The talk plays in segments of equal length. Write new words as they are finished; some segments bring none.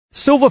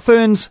Silver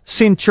Ferns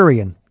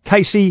centurion,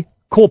 Casey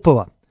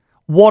Kopua.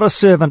 What a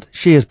servant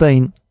she has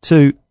been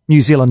to New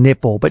Zealand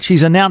netball. But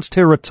she's announced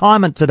her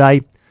retirement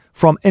today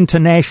from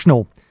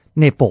international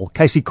netball.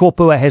 Casey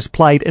Kopua has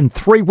played in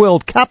 3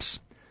 World Cups,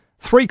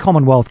 3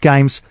 Commonwealth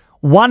Games,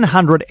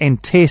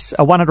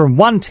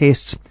 101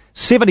 tests,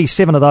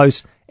 77 of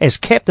those as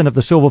captain of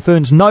the Silver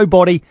Ferns.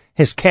 Nobody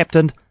has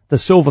captained the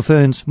Silver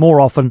Ferns more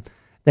often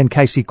than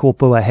Casey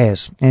Kopua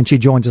has. And she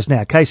joins us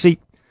now. Casey,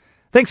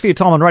 thanks for your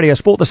time on Radio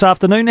Sport this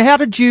afternoon. How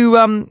did you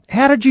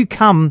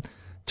come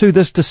to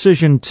this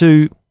decision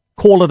to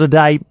call it a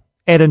day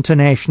at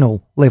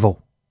international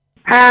level?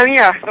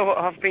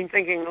 I've been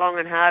thinking long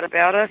and hard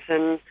about it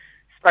and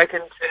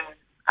spoken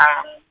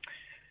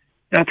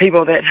to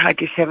people that I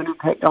guess have an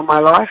impact on my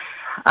life.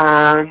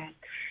 And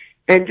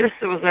just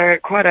it was a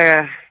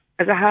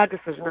hard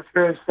decision. It's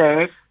very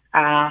sad,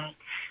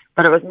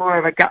 but it was more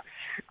of a gut.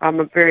 I'm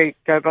a very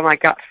go by my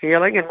gut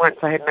feeling, and once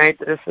I had made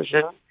the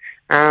decision,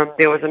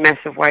 there was a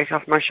massive weight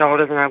off my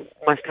shoulders, and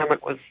my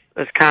stomach was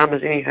as calm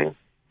as anything.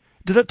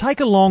 Did it take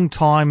a long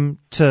time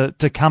to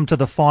come to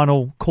the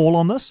final call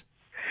on this?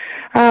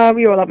 I've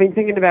been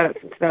thinking about it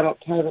since about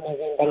October,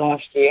 November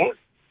last year.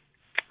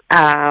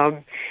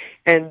 And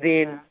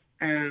then,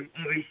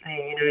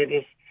 obviously,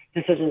 there's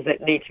decisions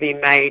that need to be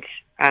made,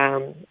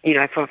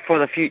 for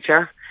the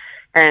future.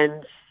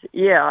 And,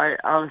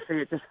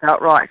 honestly, it just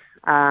felt right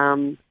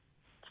to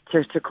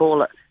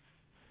call it.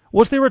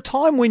 Was there a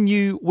time when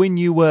you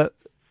were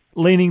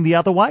leaning the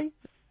other way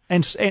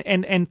and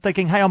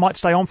thinking, hey, I might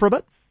stay on for a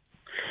bit?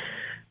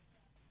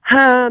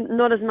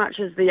 Not as much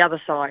as the other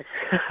side.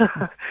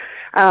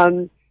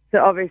 So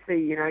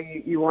obviously,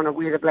 you want to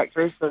wear the black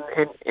dress and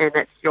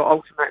that's your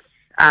ultimate.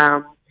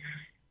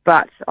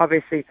 But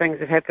obviously things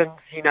have happened,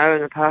 in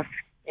the past,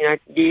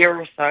 year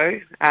or so.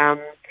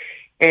 And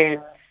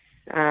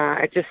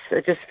it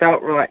just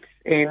felt right.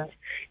 And,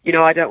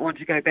 I don't want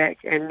to go back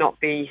and not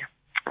be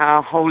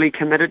wholly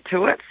committed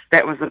to it.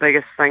 That was the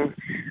biggest thing.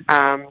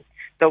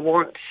 The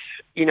want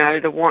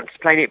to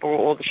play netball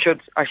or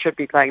I should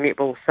be playing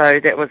netball.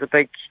 So that was a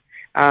big,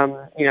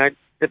 the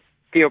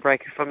deal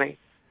breaker for me.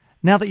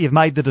 Now that you've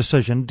made the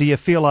decision, do you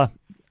feel a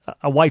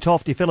weight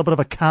off? Do you feel a bit of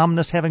a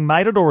calmness having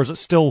made it, or is it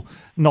still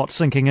not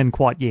sinking in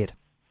quite yet?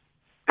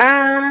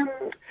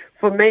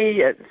 For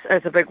me,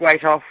 it's a big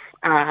weight off.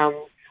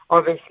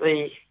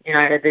 Obviously,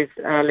 there's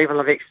a level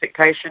of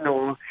expectation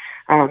or,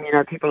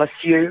 people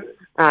assume.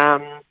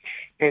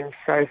 And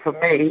so for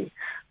me,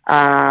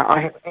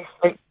 I had the best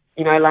sleep,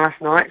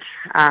 last night,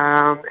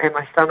 and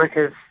my stomach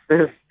is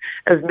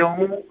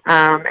normal.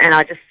 And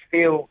I just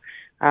feel,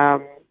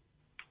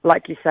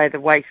 like you say, the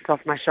weight is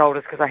off my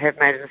shoulders because I have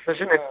made a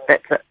decision, and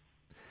that's it.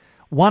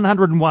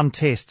 101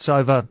 tests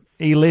over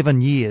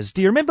 11 years.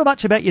 Do you remember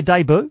much about your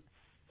debut?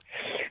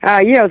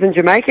 I was in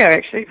Jamaica,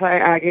 actually,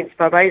 playing against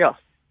Barbados.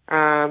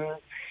 And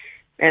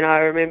I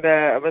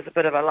remember it was a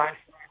bit of a last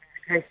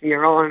case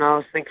you're on, and I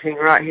was thinking,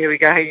 right, here we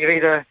go, you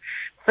either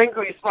sink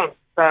or you swim.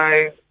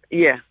 So,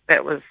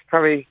 that was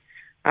probably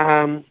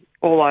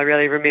all I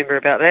really remember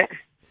about that.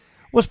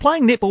 Was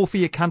playing netball for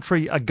your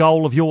country a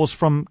goal of yours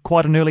from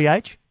quite an early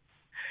age?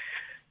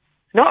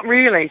 Not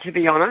really, to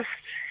be honest.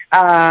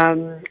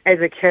 As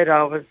a kid,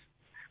 I was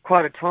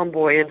quite a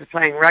tomboy into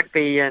playing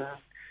rugby and,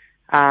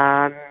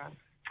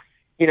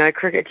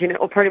 cricket, tennis,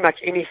 or pretty much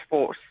any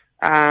sport.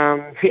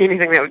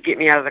 Anything that would get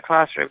me out of the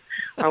classroom,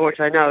 which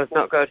I know is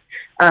not good.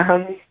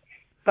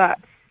 But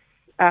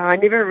I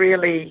never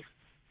really,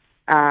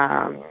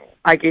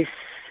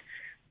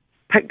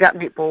 picked up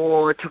netball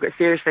or took it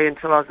seriously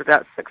until I was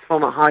about sixth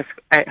form at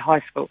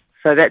high school.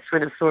 So that's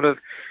when it's sort of,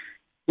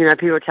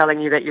 people are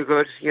telling you that you're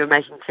good, you're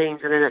making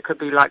teams, and then it could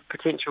be like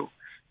potential,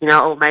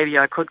 or maybe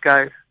I could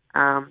go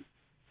and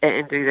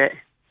do that.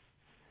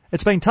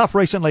 It's been tough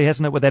recently,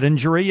 hasn't it, with that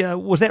injury?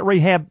 Was that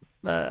rehab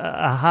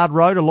a hard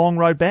road, a long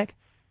road back?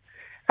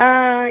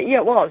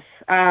 It was.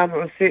 It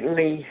was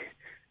certainly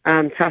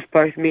tough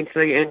both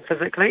mentally and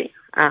physically,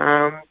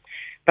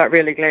 but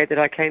really glad that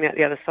I came out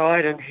the other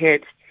side and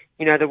had,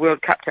 the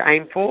World Cup to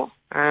aim for.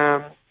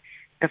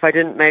 If I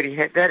didn't maybe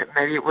have that,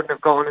 maybe it wouldn't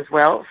have gone as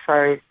well.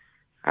 So,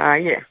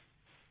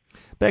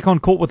 Back on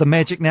court with the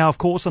Magic now, of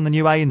course, on the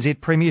new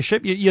ANZ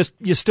Premiership.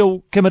 You're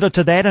still committed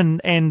to that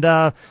and in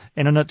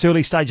its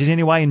early stages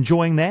anyway,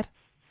 enjoying that?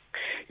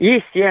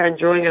 Yes,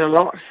 enjoying it a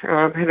lot.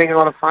 Having a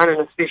lot of fun, and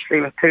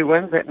especially with 2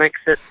 wins, that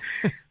makes it,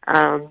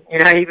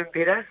 even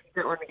better.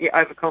 Don't want to get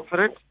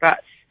overconfident,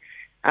 but,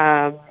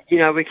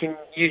 we can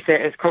use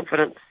that as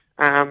confidence,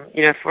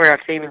 for our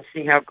team and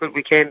see how good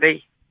we can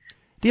be.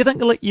 Do you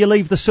think you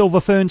leave the Silver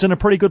Ferns in a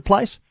pretty good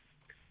place?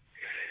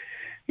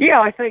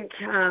 Yeah, I think,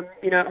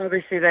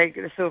 obviously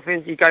the Silver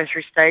Ferns, you go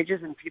through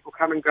stages and people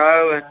come and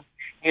go and,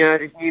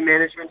 there's new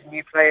management and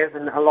new players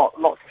and lots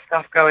of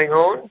stuff going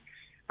on.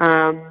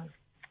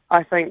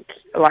 I think,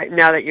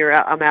 now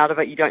that I'm out of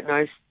it, you don't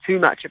know too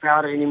much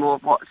about it anymore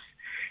of what's,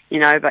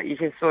 but you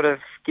can sort of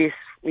guess,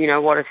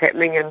 what is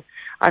happening. And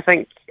I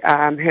think,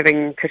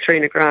 having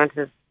Katrina Grant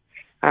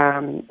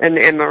and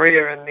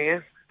Maria in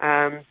there,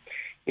 I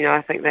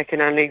think they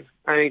can only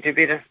do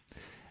better.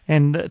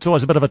 and it's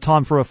always a bit of a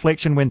time for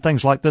reflection when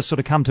things like this sort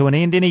of come to an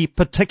end. Any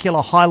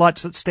particular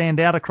highlights that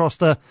stand out across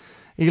the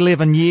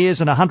 11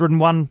 years and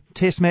 101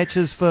 test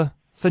matches for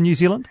New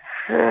Zealand?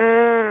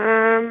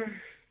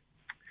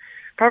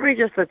 Probably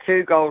just the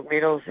 2 gold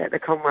medals at the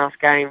Commonwealth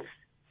Games.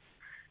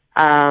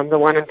 The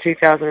one in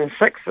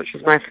 2006, which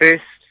was my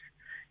first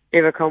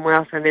ever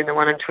Commonwealth, and then the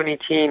one in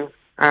 2010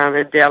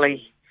 in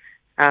Delhi.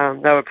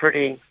 They were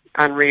pretty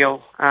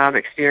unreal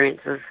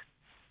experiences.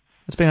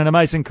 It's been an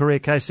amazing career,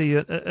 Casey,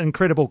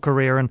 incredible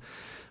career, and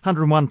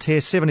 101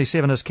 tests,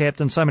 77 as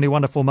captain, so many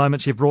wonderful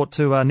moments you've brought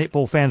to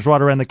netball fans right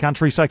around the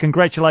country. So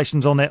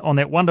congratulations on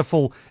that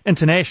wonderful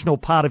international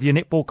part of your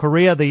netball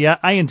career. The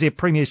ANZ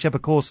Premiership,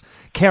 of course,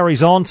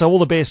 carries on, so all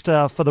the best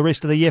for the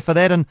rest of the year for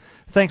that, and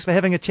thanks for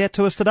having a chat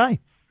to us today.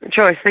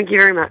 Choice. Thank you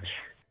very much.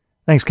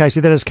 Thanks, Casey.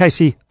 That is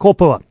Casey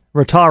Kopua,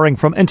 retiring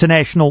from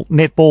international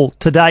netball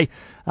today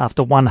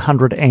after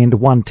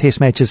 101 test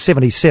matches,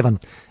 77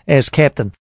 as captain.